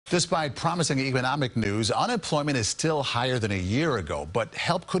Despite promising economic news, unemployment is still higher than a year ago, but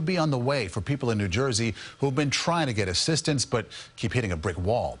help could be on the way for people in New Jersey who've been trying to get assistance but keep hitting a brick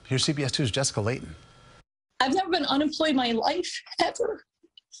wall. Here's CBS 2's Jessica Layton. I've never been unemployed my life, ever.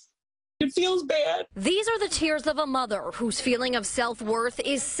 It feels bad. These are the tears of a mother whose feeling of self-worth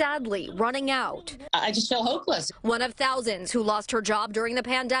is sadly running out. I just feel hopeless. One of thousands who lost her job during the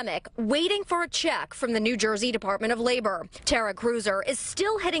pandemic, waiting for a check from the New Jersey Department of Labor. Tara Cruiser is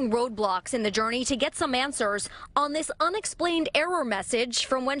still hitting roadblocks in the journey to get some answers on this unexplained error message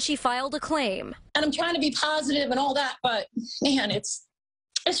from when she filed a claim. And I'm trying to be positive and all that, but man, it's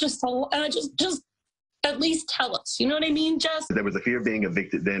just a lot. And I just at least tell us, you know what I mean, Jess? There was a fear of being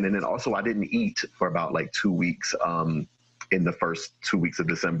evicted then, and then also I didn't eat for about like 2 weeks in the first 2 weeks of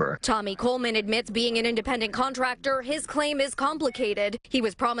December. Tommy Coleman admits being an independent contractor, his claim is complicated. He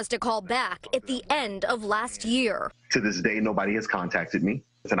was promised a call back at the end of last year. To this day, nobody has contacted me,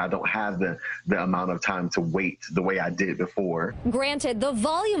 and I don't have the amount of time to wait the way I did before. Granted, the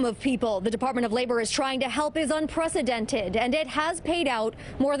volume of people the Department of Labor is trying to help is unprecedented, and it has paid out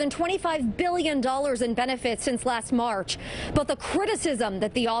more than $25 billion in benefits since last March. But the criticism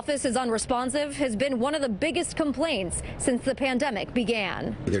that the office is unresponsive has been one of the biggest complaints since the pandemic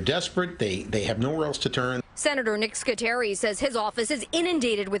began. They're desperate. They have nowhere else to turn. Senator Nick Scuteri says his office is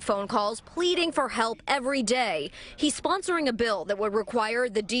inundated with phone calls pleading for help every day. He's sponsoring a bill that would require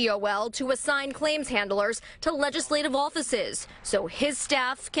the DOL to assign claims handlers to legislative offices so his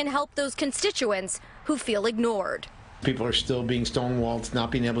staff can help those constituents who feel ignored. People are still being stonewalled, not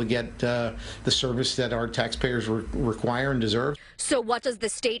being able to get the service that our taxpayers require and deserve. So what does the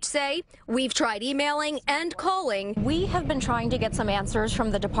state say? We've tried emailing and calling. We have been trying to get some answers from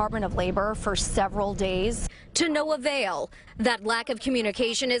the Department of Labor for several days. To no avail. That lack of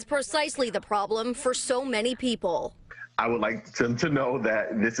communication is precisely the problem for so many people. I would like them to know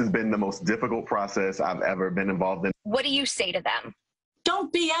that this has been the most difficult process I've ever been involved in. What do you say to them?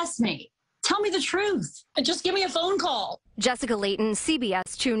 Don't BS me. Tell me the truth and just give me a phone call. Jessica Layton,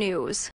 CBS 2 News.